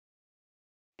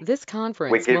This We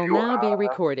conference give will you now be honor.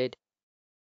 recorded.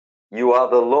 You are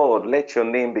the Lord. Let your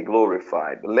name be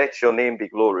glorified. Let your name be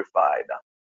glorified.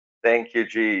 Thank you,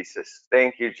 Jesus.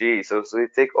 Thank you, Jesus. We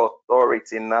take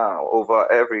authority now over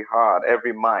every heart,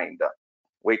 every mind.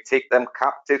 We take them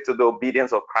captive to the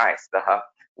obedience of Christ.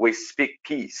 We speak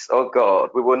peace, oh God.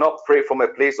 We will not pray from a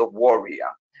place of worry.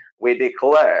 We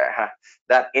declare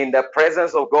that in the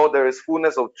presence of God there is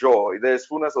fullness of joy, there is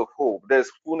fullness of hope, there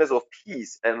is fullness of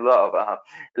peace and love.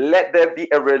 Let there be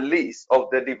a release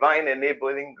of the divine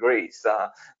enabling grace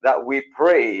that we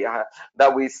pray,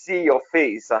 that we see your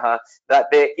face, that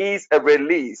there is a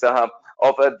release of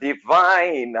a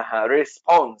divine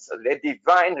response, a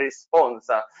divine response,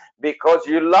 because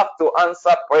you love to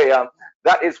answer prayer.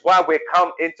 That is why we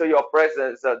come into your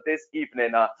presence this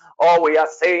evening. All we are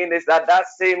saying is that that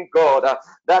same God,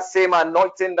 that same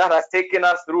anointing that has taken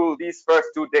us through these first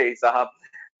 2 days,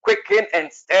 quicken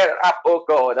and stir up, oh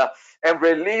God, and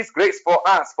release grace for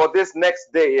us for this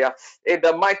next day. In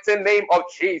the mighty name of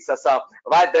Jesus,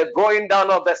 by the going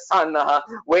down of the sun,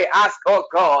 we ask, oh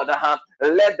God,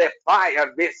 let the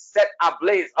fire be set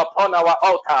ablaze upon our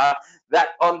altar,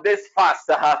 that on this fast,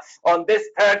 on this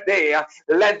third day,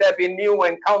 let there be new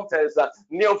encounters,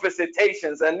 new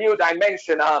visitations, a new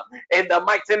dimension. In the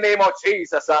mighty name of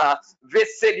Jesus,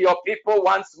 visit your people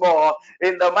once more.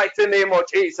 In the mighty name of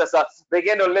Jesus,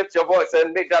 begin to lift your voice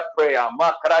and make that prayer.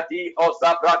 Makradi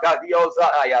ozabragadi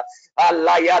ozaya.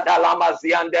 Alaya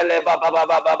dalamaziandele baba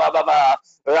baba baba baba.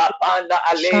 Rapanda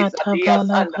aleza dia Shatavala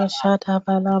sanda.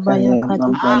 Shatavala Vaya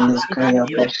Kadipati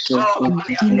Sikiri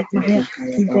Intilia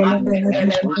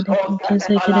Intelebele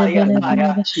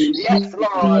Yes, we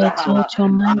Lord. exalt your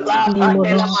mighty Allah name, O Pandela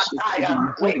Lord. Messiah.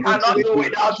 We cannot do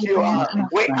without Roboshiri you. Bayatala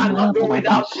We cannot do Malabalaba.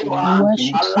 without you. We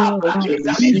worship you, Allah O God.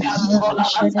 Pandita Iparaka Midantola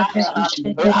Shedebreki Messiah.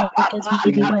 Shekere Bekezigidi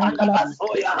Rapapani Katanda Bayakalaba.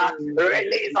 Basoya.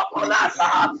 Release upon us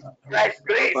fresh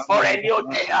grace for a new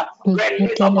day.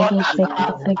 Release upon Iketelebe us.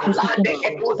 Shekere Alande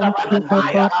Ketuza Thank you, O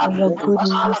Balataya. God, for your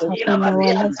goodness Rapapina upon our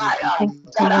Basia lives. Taya. Thank you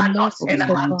for That your anointing mercies,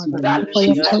 O God. Thank that you for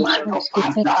your leads the man to constant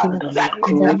fast, protecting us. that In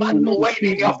leads the the man name to of wait in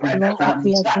your Jesus, presence, Lord, we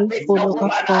are that leads grateful, the O God,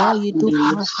 woman for all you do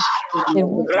for us and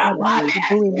what you are about to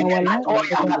do in our lives, O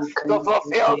God. to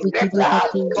fulfill We give you scripture. the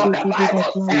praise, For we the give you the Bible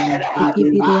glory, said, we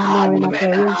give you the honor and women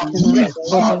adoration,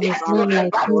 for respond there is to none the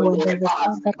like you, and there baptism is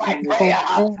none that by can be prayer.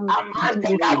 compared unto Amante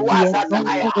thee. Be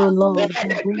exalted, O Lord. let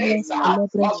the Baduya grace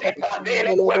celebre of the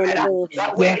prevailing women, shedebelebelebe, the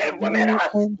wailing women,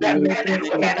 yakuni the men entelebre and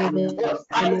women will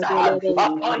stand shedebelebelebe,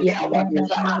 upon their yabada wings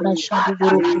balaba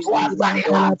shaduburu kusidi as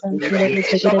bantala bantelebe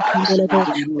segede brandelebe.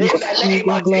 in the Receive name your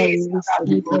of glory, Jesus.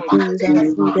 receive your praise.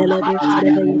 Azidelebe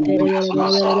shedebe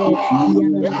yeterebelebelebe,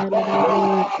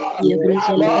 yanananananana,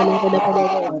 yebrekelebelebelebe,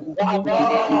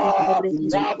 yeketebelebre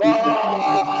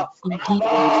kizubelebelebe. Indeed,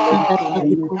 there is none that can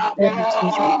be compared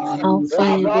unto thee. Alpha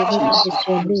and Omega is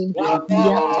your name.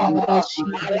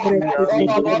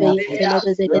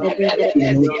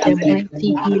 The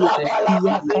mighty healer.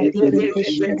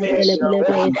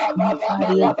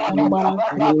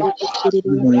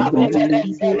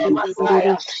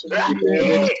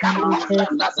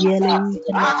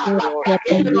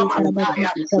 Yapende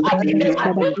Sarabakus Sabranda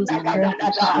Sarabakus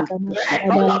Rakashata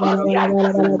Mashara Bala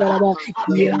Yanana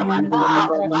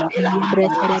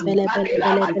Yebrekere Bele Bele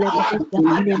Bele Bele Bele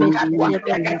Yapune Meshende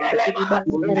Brekete Kidi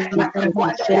Bantara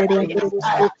Yataraba Shere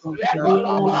Yaturubusu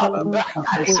Yala Balaba Bala Bala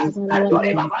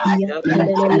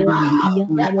Yatalele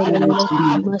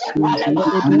Yatalele Mashinte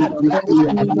Lebedu there is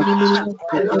many of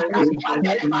Telebos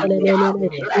Yatalele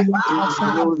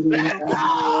Yakasara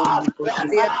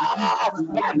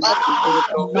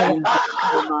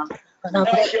Balaba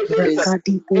Thank you, Jesus.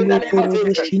 Rakati In the Polo name of Korobo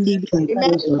Jesus. Shindi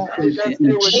Amen. Let me just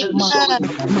stay with this before we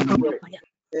pray.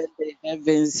 The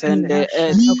heavens and the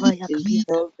earth Shadabaya is Kapiata.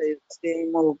 all the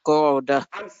same, oh God, I'm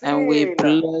and we seeing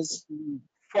bless you.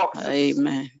 foxes.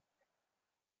 Amen.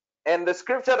 And the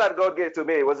scripture that God gave to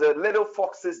me was the little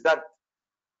foxes that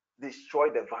destroy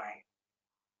the vine.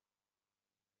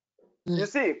 You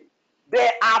see,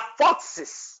 there are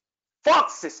foxes.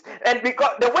 Foxes. And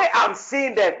because the way I'm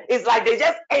seeing them is like they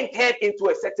just entered into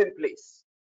a certain place.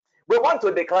 We want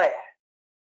to declare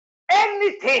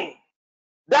anything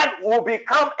that will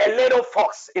become a little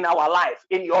fox in our life,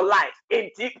 in your life, in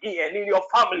TP and in your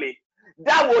family,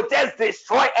 that will just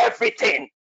destroy everything.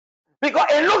 Because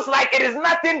it looks like it is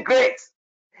nothing great.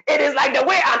 It is like the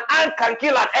way an ant can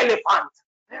kill an elephant.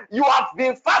 You have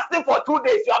been fasting for 2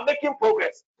 days, you are making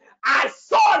progress. I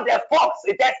saw now the fox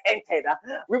it just entered.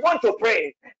 We want to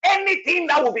pray. Anything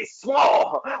that will be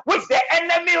small, which the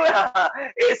enemy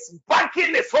is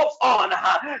banking his hopes on,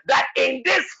 that in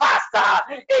this fast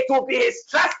it will be his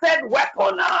trusted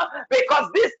weapon, because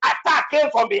this attack came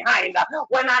from behind.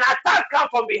 When an attack comes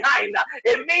from behind,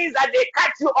 it means that they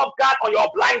catch you off guard on your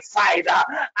blind side.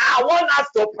 I want us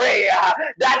to pray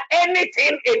that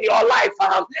anything in your life,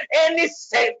 any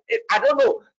I don't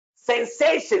know,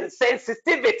 sensation,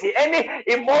 sensitivity, any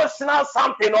emotional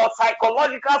something or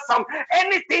psychological something,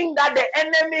 anything that the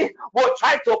enemy will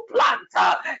try to plant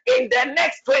in the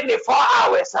next 24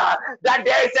 hours, that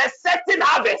there is a certain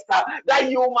harvest that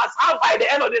you must have by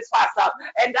the end of this fast,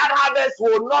 and that harvest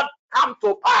will not come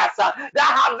to pass. That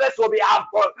harvest will be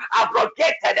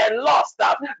abrogated and lost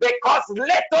because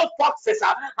little foxes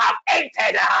have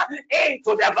entered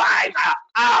into the vine.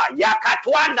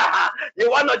 Yakatwanda, you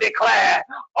want to declare,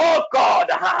 oh God,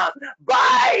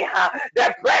 by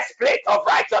the breastplate of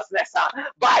righteousness,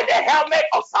 by the helmet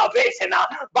of salvation,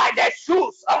 by the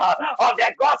shoes of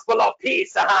the gospel of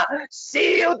peace,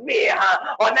 shield me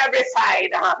on every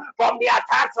side from the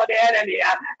attacks of the enemy.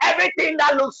 Everything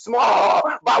that looks small,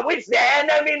 but which the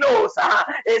enemy knows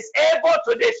is able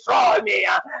to destroy me,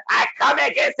 I come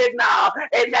against it now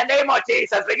in the name of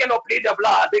Jesus. Begin to plead the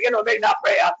blood, begin to make that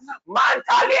prayer. I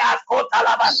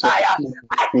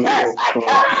curse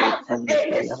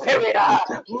any spirit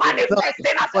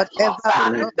manifesting as a whatever fox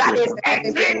belongs that to is the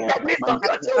enemy entering the midst of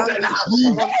your come children. from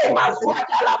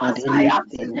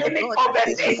Any Lord,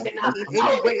 against me conversation in that any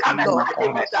will way, become oh an God.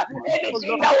 argument, Oh anything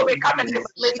Lord, that will become a in my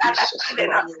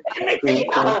misunderstanding, anything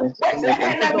relationship, which the oh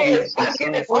enemy Lord, is any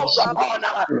banking his old hopes habit, upon,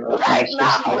 right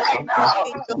now, right now,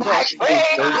 change, oh I God, pray.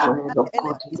 anything that the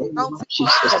enemy is counting, oh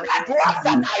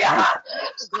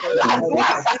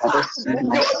God,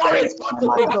 You will not respond to oh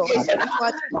Lord, provocation.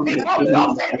 Imadina People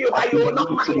will offend you, but you will not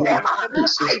oh mind God, them. I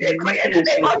decree in the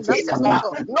name of Jesus, oh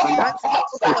God, no Nancy,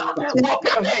 force oh God, will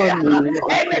prevail. oh God,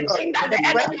 Anything that the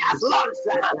the breast, enemy has launched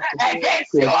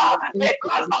against you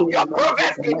because of your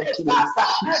progress in this fast,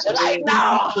 right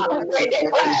now, we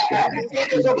declare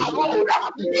it is overruled.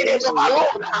 It is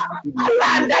overruled.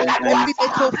 every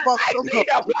little fox, I oh God, plead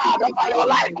the blood over your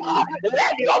life.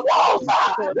 Let your walls,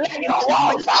 God, let your against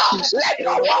my walls, let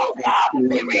your walls be against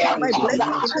my reinforced.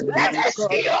 blessing in this Let fast, the oh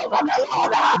God, shield of the against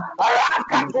Lord,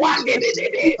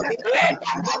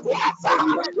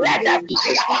 let the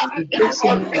fire, the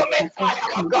consuming fire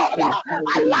of God,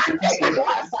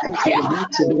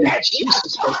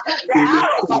 the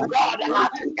arrows of God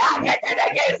targeted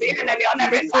against the enemy on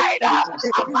every little side. fox, the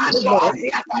enemy, oh Lord,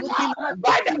 looking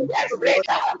By the oh Lord, breastplate,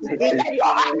 against let your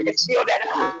heart be shielded.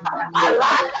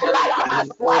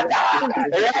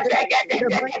 the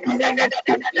mighty name of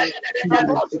our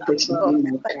Lord, God, like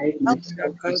help,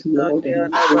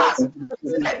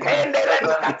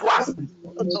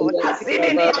 oh Lord, in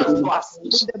the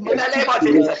In the mighty name of name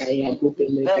Jesus.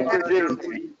 Thank you, Jesus.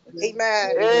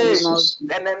 Amen.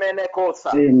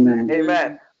 Hey,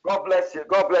 amen. God bless you.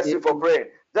 God bless you for praying.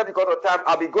 Just because of time,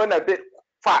 I'll be going a bit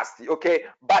fast, okay?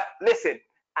 But listen,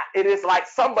 it is like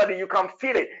somebody, you can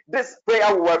feel it. This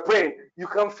prayer we were praying, you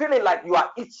can feel it like you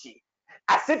are itchy.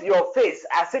 As if your face,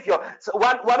 as if your so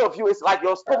one of you is like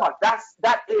your stomach. That's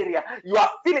that area. You are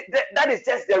feeling that is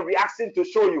just the reaction to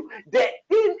show you. The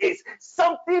thing is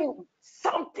something.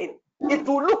 It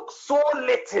will look so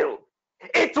little.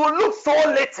 It will look so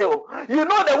little. You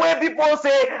know the way people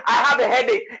say, I have a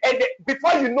headache, and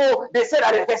before you know, they say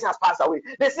that the person has passed away.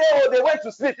 They say, oh, they went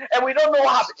to sleep, and we don't know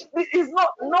what happened. It's not,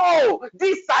 no,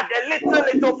 these are the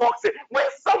little foxes. When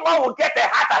someone will get a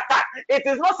heart attack, it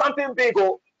is not something big.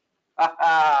 Oh,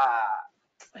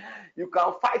 you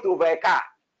can fight over a car,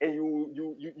 and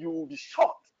you will be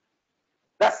shocked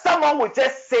that someone will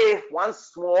just say one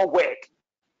small word.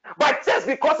 But just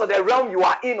because of the realm you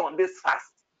are in on this fast,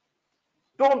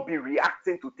 don't be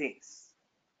reacting to things.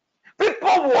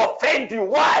 People will offend you.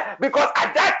 Why? Because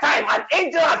at that time, an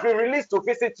angel has been released to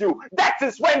visit you. That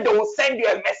is when they will send you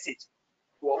a message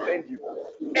to offend you.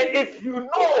 And if you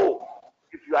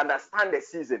understand the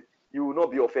season, you will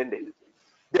not be offended.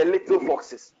 The little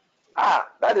foxes.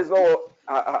 That is not what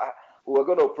we're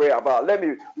going to pray about. Let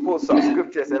me pull some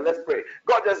scriptures and let's pray.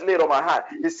 God just laid on my heart.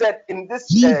 He said, in this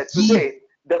today,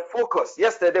 the focus.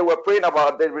 Yesterday, we're praying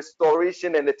about the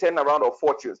restoration and the turnaround of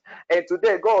fortunes. And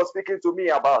today, God was speaking to me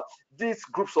about these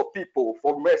groups of people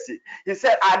for mercy. He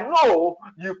said, I know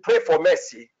you pray for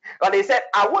mercy. And he said,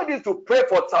 I want you to pray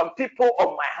for some people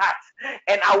on my heart,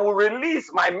 and I will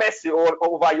release my mercy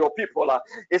over your people.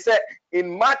 He said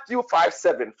in Matthew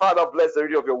 5:7, Father, bless the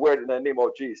reading of your word in the name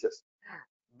of Jesus.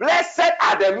 Blessed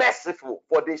are the merciful,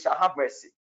 for they shall have mercy.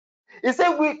 He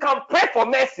said we can pray for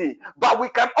mercy, but we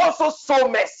can also show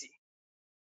mercy.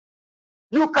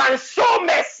 You can show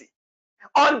mercy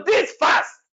on this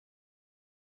fast.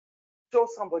 Show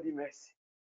somebody mercy.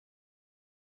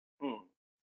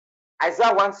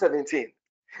 Isaiah 1:17.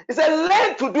 He said,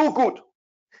 learn to do good,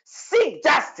 seek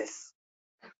justice,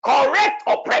 correct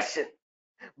oppression,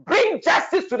 bring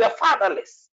justice to the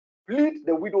fatherless, plead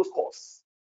the widow's cause.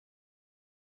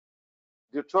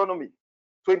 Deuteronomy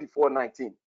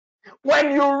 24:19.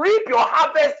 When you reap your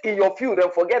harvest in your field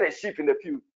and forget a sheep in the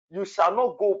field, you shall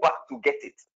not go back to get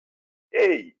it.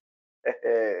 Hey,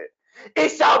 it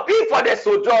shall be for the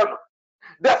sojourner,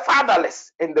 the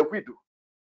fatherless, and the widow,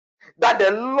 that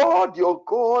the Lord your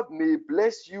God may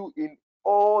bless you in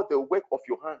all the work of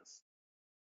your hands.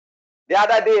 The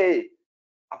other day,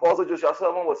 Apostle Joshua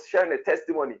Solomon was sharing a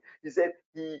testimony. He said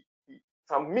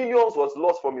some millions was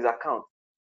lost from his account.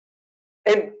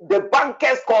 And the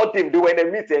bankers called him. They were in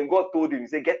a meeting and God told him, he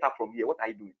said, get up from here. What are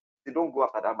you doing? They don't go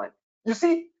after that man. You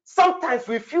see, sometimes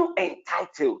we feel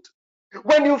entitled.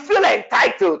 When you feel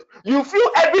entitled, you feel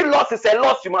every loss is a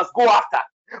loss you must go after.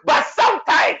 But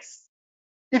sometimes,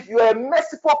 if you're a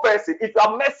merciful person, if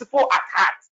you're merciful at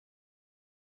heart,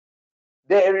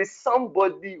 there is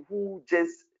somebody who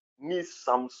just needs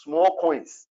some small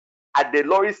coins at the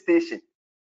lorry station.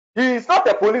 He is not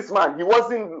a policeman. He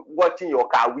wasn't watching your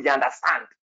car. We understand.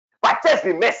 But just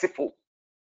be merciful.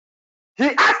 He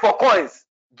asked for coins.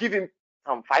 Give him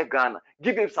some 5 Ghana.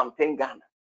 Give him some 10 Ghana.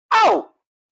 Oh,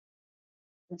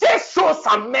 just show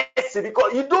some mercy,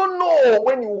 because you don't know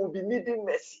when you will be needing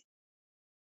mercy.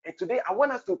 And today I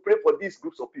want us to pray for these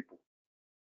groups of people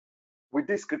with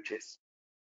these scriptures.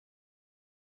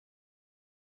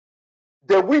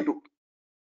 The widow,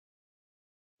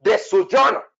 the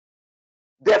sojourner,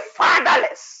 the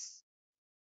fatherless,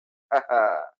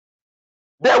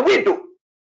 the widow,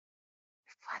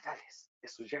 fatherless, the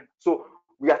sojourner. So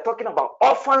we are talking about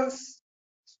orphans,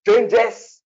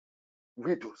 strangers,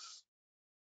 widows.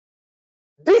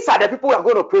 These are the people we are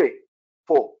going to pray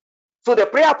for. So the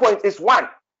prayer point is 1.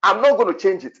 I'm not going to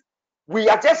change it. We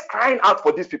are just crying out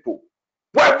for these people.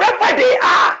 Wherever they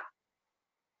are,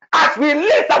 as we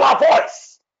lift our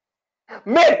voice,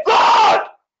 may God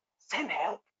send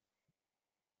help.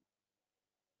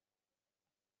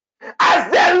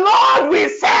 As the Lord we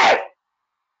serve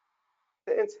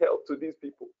sends help to these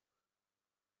people.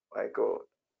 My God.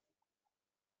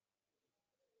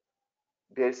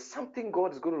 There's something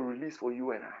God is going to release for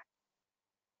you and I.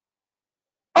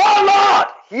 Oh Lord,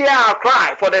 hear our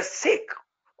cry for the sake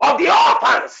of the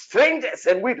orphans, strangers,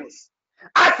 and widows.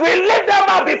 As we lift them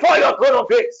up before your throne of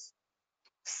grace,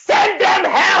 send them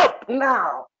help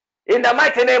now. In the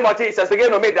mighty name of Jesus,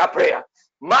 begin to make that prayer.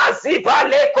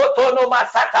 Mazibale kotono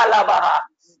masakalabaha.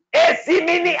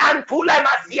 Ezimini antula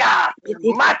masia.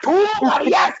 Matu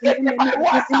Marias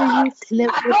keteparuasa.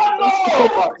 I don't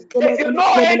know if you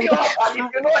know any orphan, if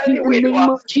you know In any the name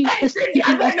widow, of Jesus, mention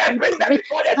their even as name and we bring them pray,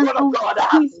 before the throne Father, of we God.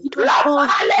 plead, oh La God,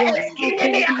 Pale your help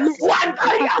Zimini and mercy.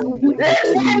 Antuantaria. Father, we plead Let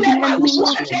in the name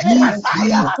of Jesus.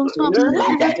 Those who have the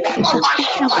left name of us an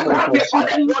for orphan come before the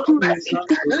everything throne of good, mercy. those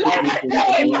who Let have the left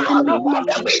name in the name of of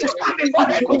the Jesus. widow come before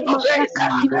the throne of grace.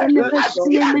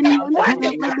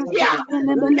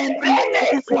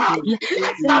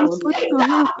 Let some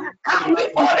stranger come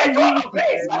before the throne of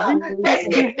grace. This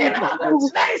evening,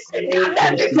 mention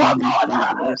their name before God.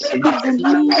 In Because the it's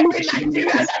not name of every Nigerian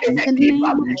Jesus, that is in a the thief. name of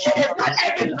It's not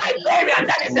every Liberian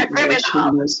that is a criminal.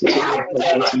 There are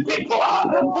genuine people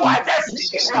who are just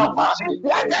seeking help.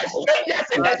 They are just strangers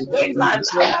in the strange land.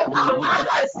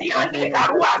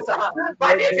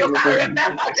 But if you can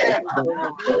remember them, oh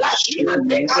God,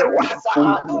 remember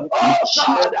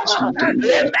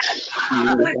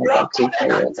your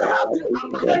covenant.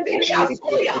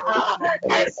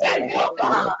 And send help.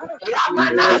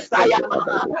 Ramana Sayama.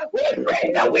 We bring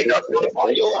the widows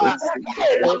before you.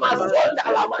 Lamasonda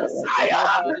Lamansaya.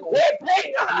 We bring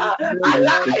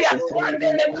Alliance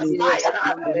Wandele Messiah.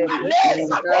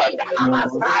 Alesa Bonda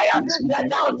Lamasaya. The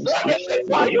downtrodden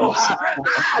before you.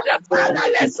 The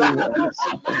fatherless.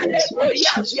 Amane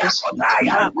Koyazia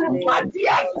Kotaya.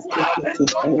 Matias.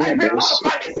 Not every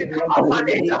orphan is in the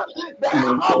orphanage. There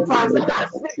are orphans that are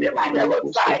sleeping by the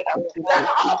roadside. There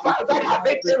are orphans that are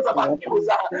victims of abuse.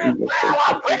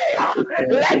 Our prayer,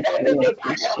 let them be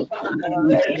divine help.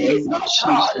 Release, oh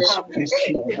God,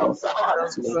 angels,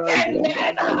 send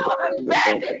men, burden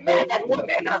men and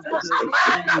women,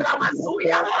 Amanda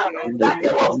Ramasuya, that they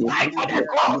will fight for the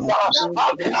cause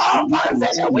of the orphans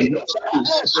and the widows.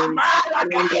 Amanda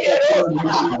Kairos.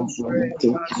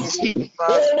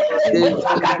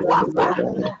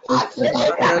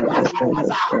 Send help,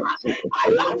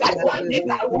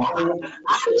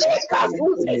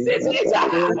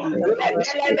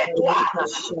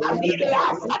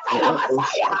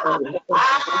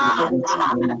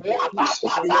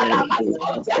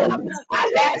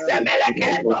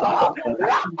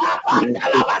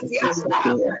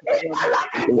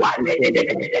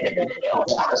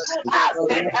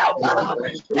 send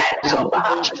help,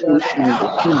 send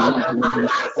help.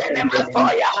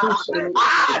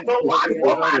 To one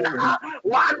woman,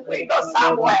 one widow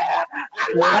somewhere.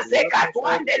 There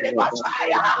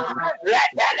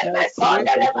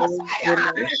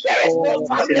is no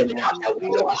family without a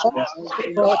widow. My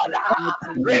God,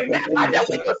 remember the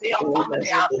widows in your family.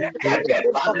 Every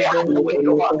family has a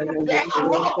widow. There are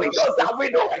more widows than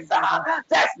widowers.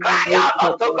 Just cry out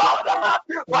unto God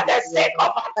for the sake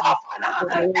of an orphan.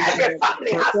 Every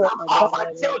family has some orphan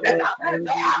children.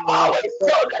 There are always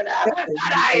children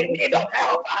that are in need of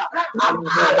help.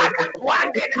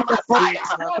 One day, Messiah,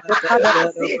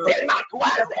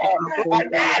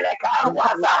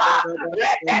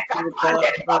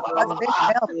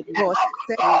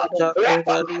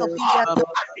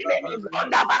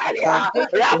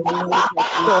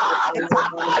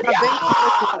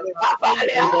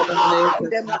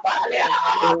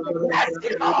 mercy,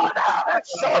 Lord.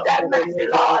 Show them mercy,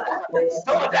 Lord.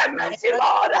 Show them mercy,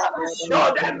 Lord.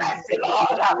 Show them mercy,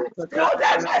 Lord. Show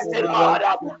them mercy, Lord.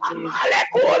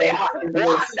 Hallelujah.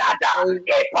 Randada.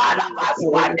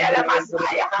 Ipanabaswandele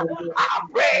Messiah. I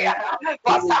pray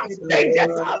for some strangers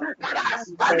that are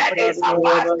stranded in some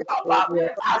bus stop.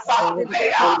 Some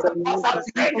prayer for some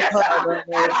strangers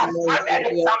that are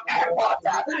stranded in some airport.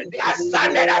 They are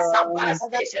stranded at some bus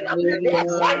station. They are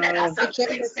stranded at some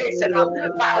train station.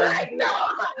 But right now,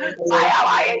 by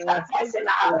our intercession,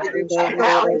 send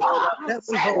help.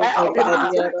 Send help.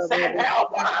 Send help.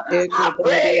 I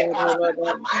pray.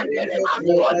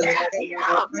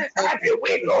 Every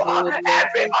widow,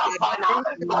 every orphan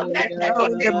connected to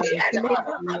CPN.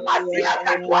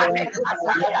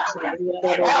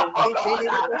 Send help, oh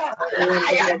God.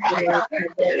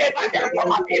 Deliver them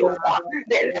from abuse.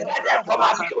 Deliver them from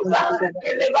abuse.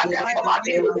 Deliver them from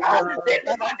abuse.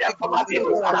 Deliver them from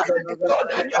abuse. Show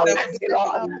them your mercy,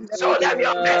 Lord. Show them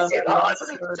your mercy, Lord.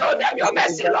 Show them your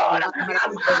mercy, Lord.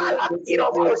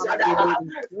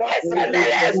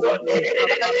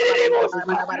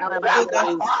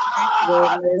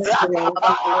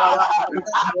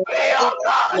 I pray, oh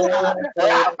God,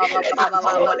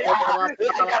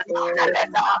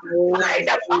 find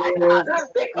the Father,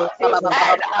 because you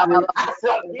said, as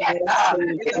of yet,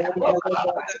 in the book,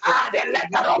 the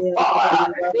letter of Paul,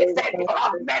 he said, you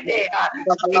have many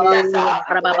teachers,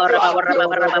 but you have few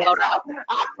friends.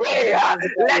 I pray,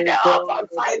 let the orphan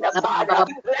find the Father,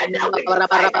 let the widow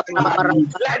find the Father,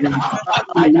 let the orphan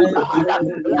find the Father.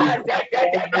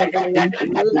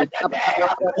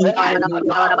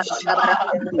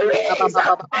 Raise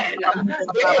up men,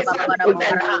 raise up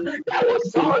women that will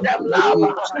show them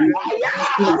love.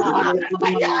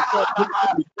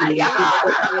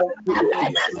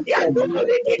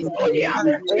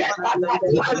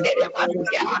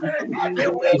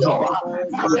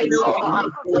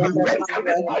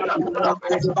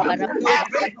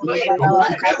 Every widow,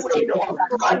 every widow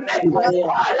connected to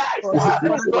our lives,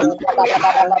 to their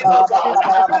lives, oh God,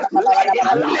 let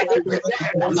their life be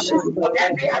preserved. Let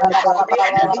them be attack from the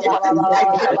enemy.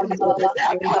 Let their life be preserved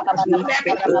from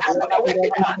every attack of the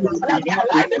wicked. Let their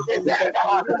life be preserved.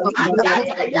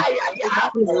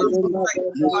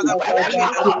 Remember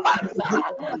orphans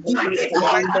and these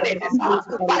orphanages,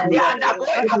 but they are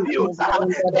undergoing abuse.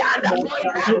 They are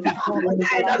undergoing hunger. They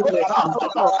are undergoing all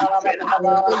sorts of suffering.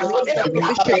 Until they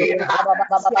are praying,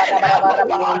 send help, oh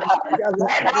God.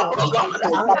 Send help, oh God.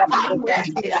 I'm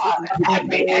begging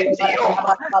every NGO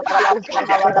that are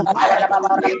connected to violent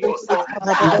peoples,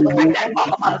 that are connected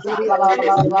orphans to the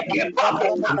Dominican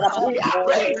Republic. We are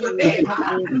praying today.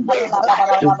 We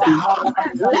stand in the gap.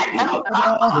 Let help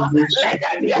come. Let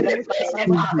there be a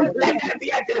liberation. Let there be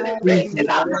a deliberation.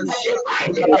 A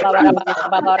divine deliverance.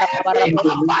 Every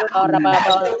orphan,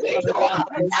 every widow,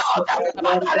 elder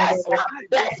fatherless,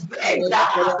 the stranger,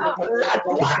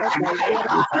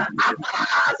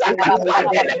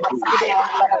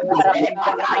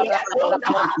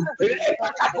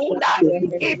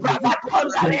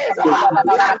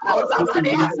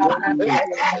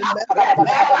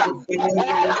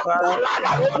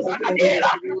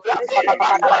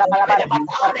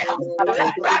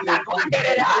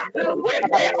 we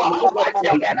pray for orphan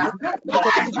children.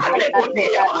 Those struggling to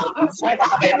kneel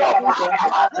without no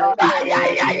father.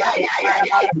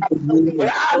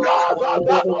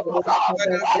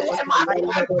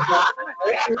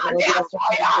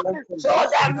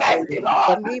 Show them mercy,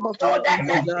 Lord. name of Show them Jesus.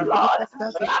 mercy, Deliver Lord. us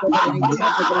Thank from the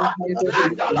mighty name of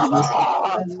Randalaba,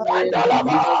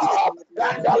 Randalaba, us,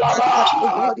 Randalaba, oh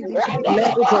God, even to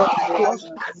declare, oh God, to Randalaba, us,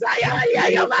 Azaya,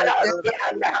 to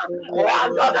Yamalasianda,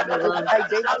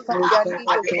 identify their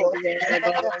need, oh God.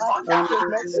 Let their heart to show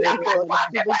mercy, oh God,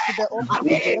 even to the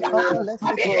orphans, to the fatherless,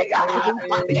 oh God, even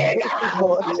to the widows, oh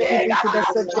God, even to the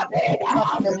sojourners, oh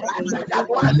God, in the mighty name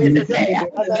of Jesus.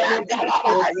 Father,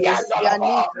 Lord Jesus, their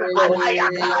needs, oh God, in the mighty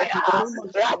name of Jesus.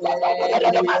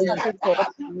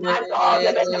 Release us,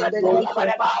 oh God, to the needs of the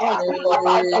earth, oh God.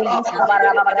 Release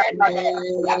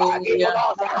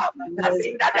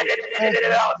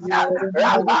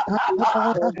us, oh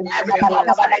Every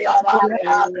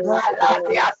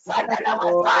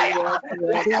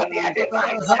let there be a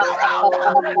divine turnaround.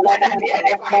 Let there be a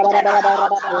divine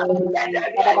turnaround. Let there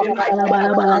be a divine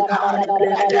turnaround.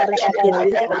 Let there be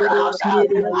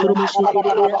a divine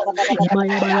turnaround.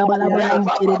 Imaya bala bala bala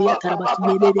iterebiya tarabasi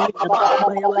yedede tarabaya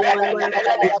baya baya bala bala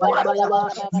ipaya baya ba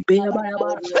ipeya baya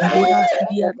ba ibona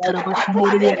sibiya tarabashi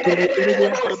yedede turbe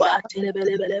kerebiya taraba atere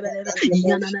bele bele bele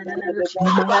iyana na na na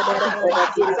imaya bala bala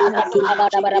iterebiya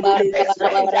turubushi yedede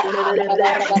taraba itele bele bele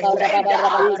iyana bele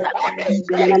taraba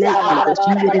ibele bele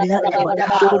tarabashi yedede taraba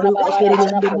itorodo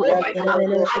kerebiya ndurbo itele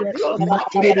bele bele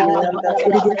imatere biya taraba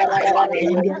iterebiya taraba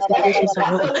turn their situations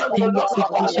around, turn their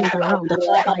situations around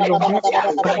by your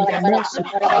mercy, by your mercy.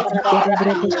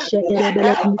 Iterebreke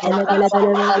shekerebele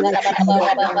itelebelebelebele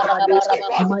iyabarabadosa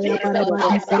imayabaraba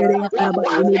iserere yataraba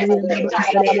shelebele yandaraba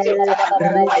iselebele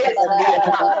rekataya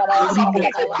yataraba iribi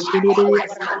yataraba shelebele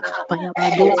yataraba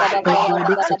payabadosa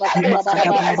payabadosa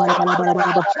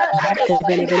imakadabalabalabalabalaba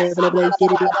retebelebelebele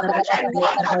ikerebi yataraba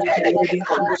yataraba ikerebi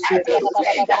yataraba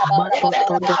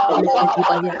Matotototelekedi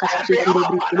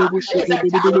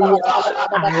bayakashikerebrekelebushekedebedebediata.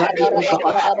 Arise, O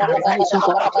God. Arise, O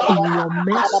God. In your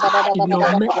mercy. In your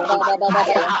mercy.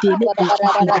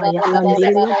 Iyatelekedi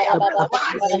ibayakanderebeyataraba.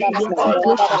 Turn their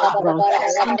situations around.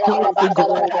 Send help, O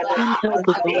God. Send help,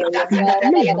 O God. In the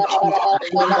name of Jesus.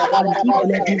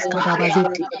 Ikadibledis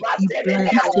kadabazeti.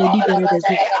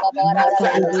 Ibradisedibelebezuta.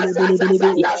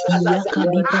 Makarebelebelebelebe.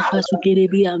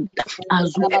 Iyakadibrakasukerebrianta.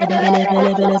 Azuka de bele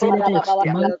bele bele bele bele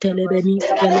mantele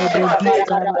benis celebre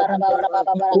discaraba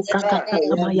iko kaka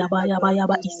kaka maya baya baya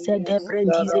ba ise de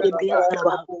brandise de bria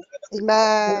taraba.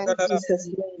 Amen. Jesus'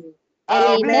 name.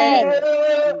 I'll be Amen.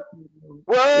 here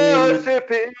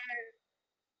worshiping,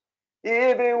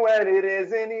 even when it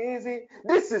isn't easy.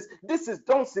 This is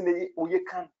Johnson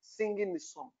Oyekan singing the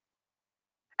song,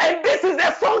 and this is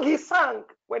the song he sang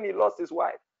when he lost his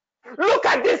wife. Look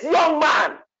at this young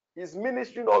man. He's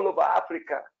ministering all over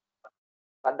Africa,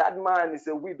 but that man is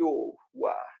a widow.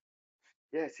 Wow.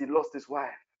 Yes, he lost his wife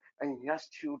and he has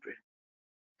children.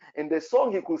 And the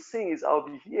song he could sing is, I'll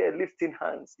be here lifting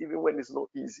hands, even when it's not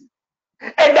easy.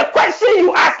 And the question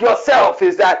you ask yourself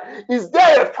is that, is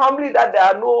there a family that there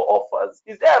are no orphans?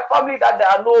 Is there a family that there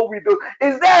are no widows?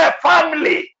 Is there a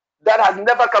family that has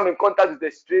never come in contact with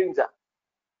a stranger?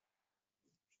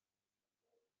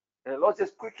 And the Lord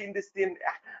just quickening this thing.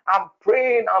 I'm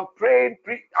praying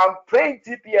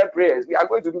TPM prayers. We are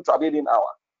going to do Travailing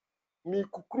hour.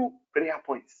 Mikukru prayer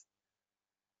points.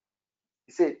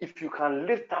 He said, if you can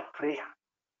lift up prayer,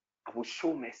 I will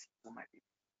show mercy to my people.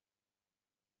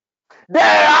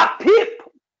 There are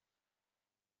people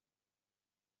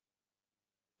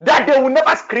that they will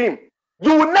never scream.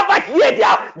 You will never hear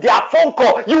their phone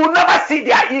call. You will never see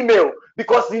their email.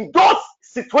 Because in those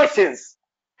situations,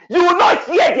 you will not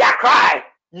hear their cry.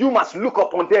 You must look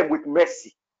upon them with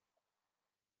mercy.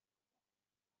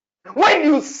 When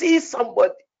you see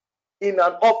somebody in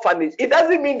an orphanage, it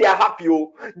doesn't mean they are happy.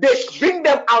 Oh. They bring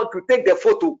them out to take the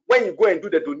photo when you go and do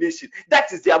the donation.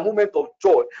 That is their moment of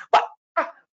joy. But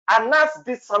Anas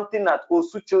did something at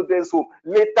Osu Children's Home.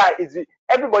 Later,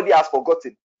 everybody has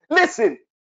forgotten. Listen,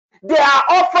 there are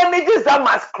orphanages that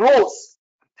must close.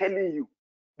 I'm telling you.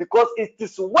 Because it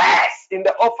is worse in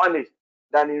the orphanage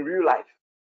than in real life.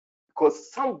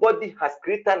 Because somebody has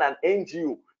created an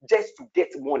NGO just to get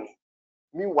money.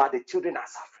 Meanwhile, the children are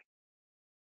suffering.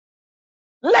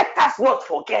 Let us not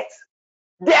forget,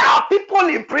 there are people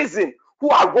in prison who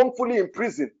are wrongfully in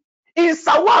prison. In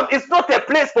Sawam, it's not a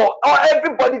place for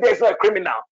everybody that is not a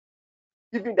criminal.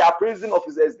 Even there are prison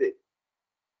officers there.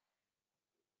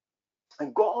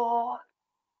 And God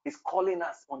is calling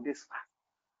us on this fast.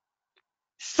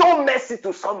 Show mercy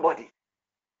to somebody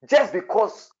just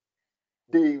because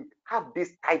they have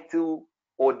this title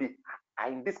or they are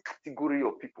in this category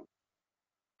of people.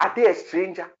 Are they a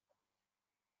stranger?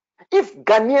 If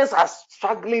Ghanaians are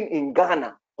struggling in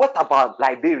Ghana, what about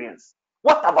Liberians?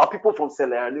 What about people from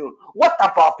Sierra Leone? What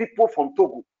about people from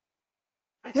Togo?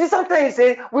 You see, sometimes you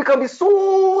say we can be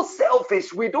so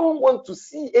selfish. We don't want to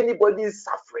see anybody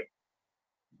suffering.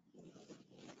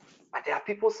 But there are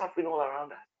people suffering all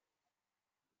around us.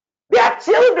 There are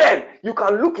children. You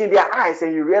can look in their eyes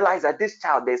and you realize that this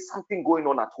child, there's something going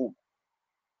on at home.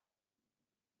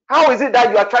 How is it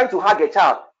that you are trying to hug a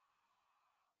child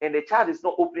and the child is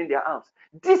not opening their arms?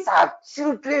 These are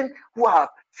children who are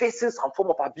facing some form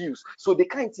of abuse, so they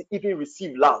can't even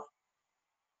receive love.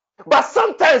 But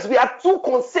sometimes we are too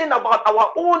concerned about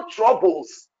our own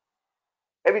troubles.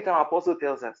 Every time Apostle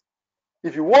tells us,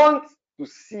 if you want to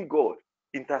see God,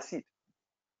 intercede.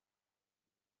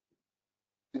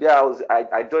 Today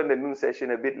I joined the noon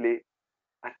session a bit late.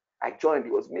 I joined,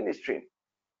 he was ministering.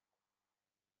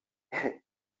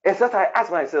 And so I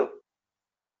asked myself,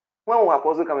 when will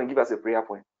Apostle come and give us a prayer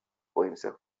point for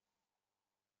himself?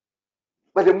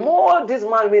 But the more this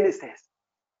man ministers,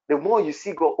 the more you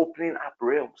see God opening up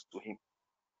realms to him.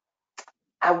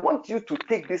 I want you to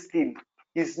take this thing.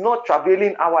 It's not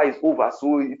travailing hour is over,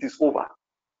 so it is over.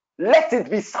 Let it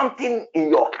be something in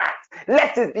your heart.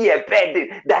 Let it be a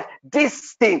burden that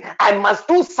this thing, I must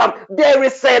do something. There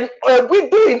is a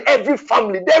widow in every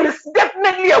family. There is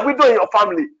definitely a widow in your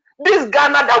family. This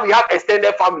Ghana that we have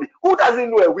extended family, who doesn't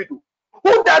know a widow?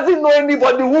 Who doesn't know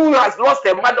anybody who has lost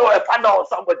a mother or a father or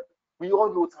somebody? We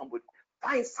all know somebody.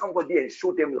 Find somebody and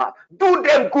show them love. Do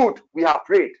them good. We have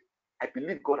prayed. I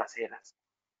believe God has heard us.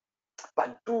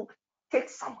 But take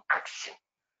some action.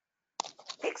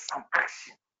 Take some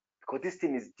action. Because this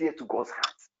thing is dear to God's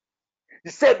heart.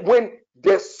 He said, when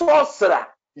the sorcerer,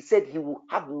 he said he will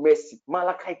have mercy.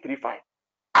 Malachi 3:5.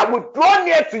 I will draw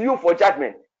near to you for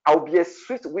judgment. I will be a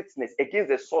swift witness against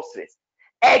the sorcerers,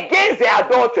 against the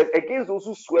adulterers, against those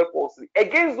who swear falsely,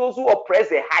 against those who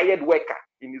oppress a hired worker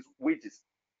in his wages,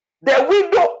 the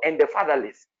widow and the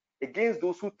fatherless, against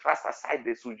those who thrust aside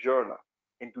the sojourner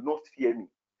and do not fear me.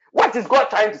 What is God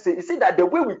trying to say? You see that the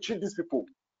way we treat these people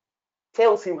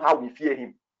tells him how we fear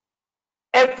him.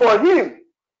 And for him,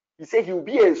 he said he will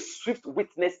be a swift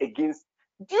witness against.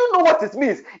 Do you know what it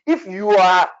means? If you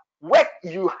have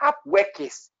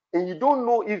workers and you don't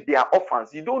know if they are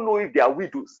orphans, you don't know if they are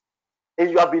widows,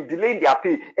 and you have been delaying their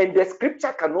pay, and the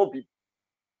scripture cannot be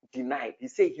denied. He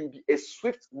said he will be a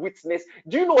swift witness.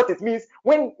 Do you know what it means?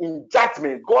 When in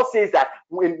judgment, God says that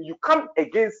when you come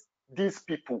against these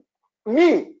people,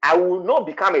 me, I will not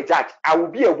become a judge. I will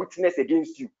be a witness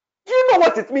against you. Do you know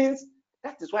what it means?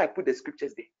 That is why I put the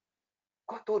scriptures there.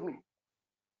 God told me.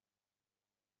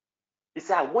 He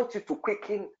said, I want you to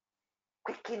quicken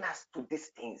us to these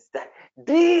things, that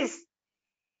these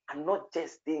are not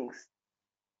just things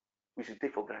we should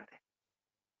take for granted.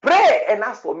 Pray and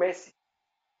ask for mercy.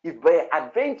 If by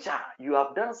adventure you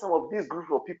have done some of these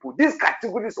groups of people, these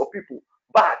categories of people,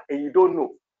 bad, and you don't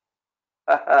know,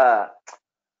 my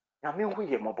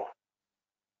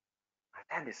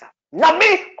time is up.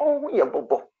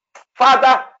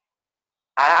 Father,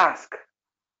 I ask,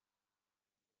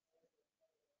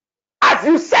 as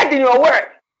you said in your word,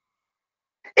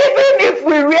 even if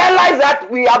we realize that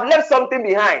we have left something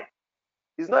behind,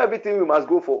 it's not everything we must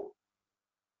go for.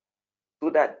 So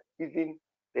that even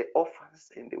the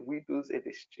orphans and the widows and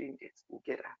the strangers will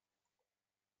get up.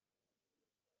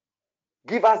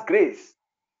 Give us grace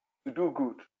to do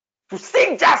good, to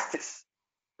seek justice,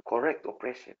 to correct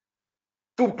oppression,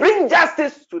 to bring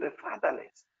justice to the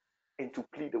fatherless, and to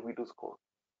plead the widow's cause.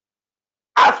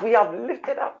 As we have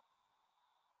lifted up,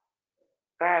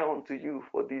 cry unto you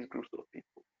for these groups of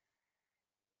people.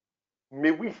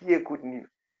 May we hear good news.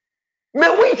 May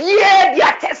we hear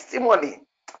their testimony,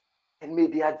 and may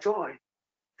their joy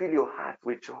fill your heart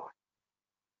with joy.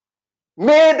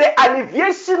 May the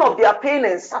alleviation of their pain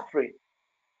and suffering,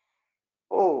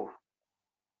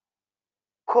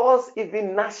 cause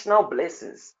even national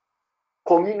blessings,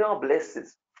 communal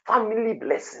blessings, family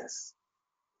blessings,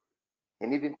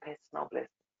 and even personal blessings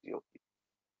to your people.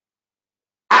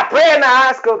 I pray and I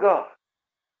ask, oh God,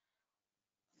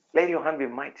 let your hand be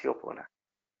mighty upon us.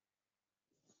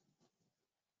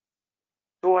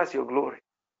 Show us your glory.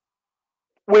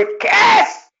 We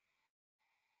curse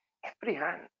every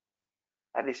hand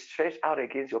that is stretched out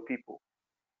against your people.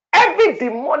 Every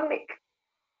demonic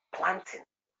planting,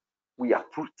 we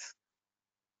uproot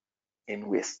and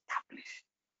we establish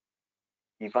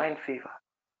divine favor.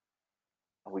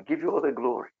 And we give you all the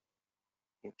glory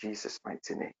in Jesus'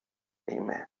 mighty name.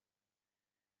 Amen.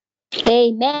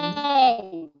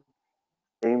 Amen.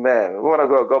 Amen. We want to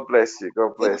go. God bless you.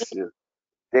 God bless you.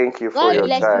 Thank you for God your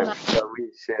bless you, time. ma. Shall we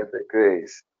share the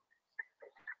grace?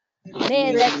 May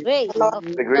May the the grace grace of of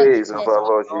The Lord grace of Jesus, our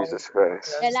Lord God, Jesus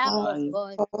Christ, the love love of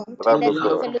God, of the and love the of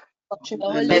God, sweet God, fellowship of the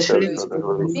and Holy the sweet sweet fellowship Spirit of the fellowship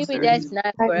Holy of be the with Spirit, us Holy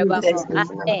now and Spirit, be with forevermore. us now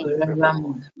Amen. and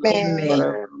forevermore. Amen.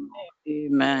 Forevermore.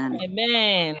 Amen.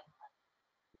 Amen.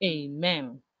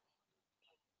 Amen.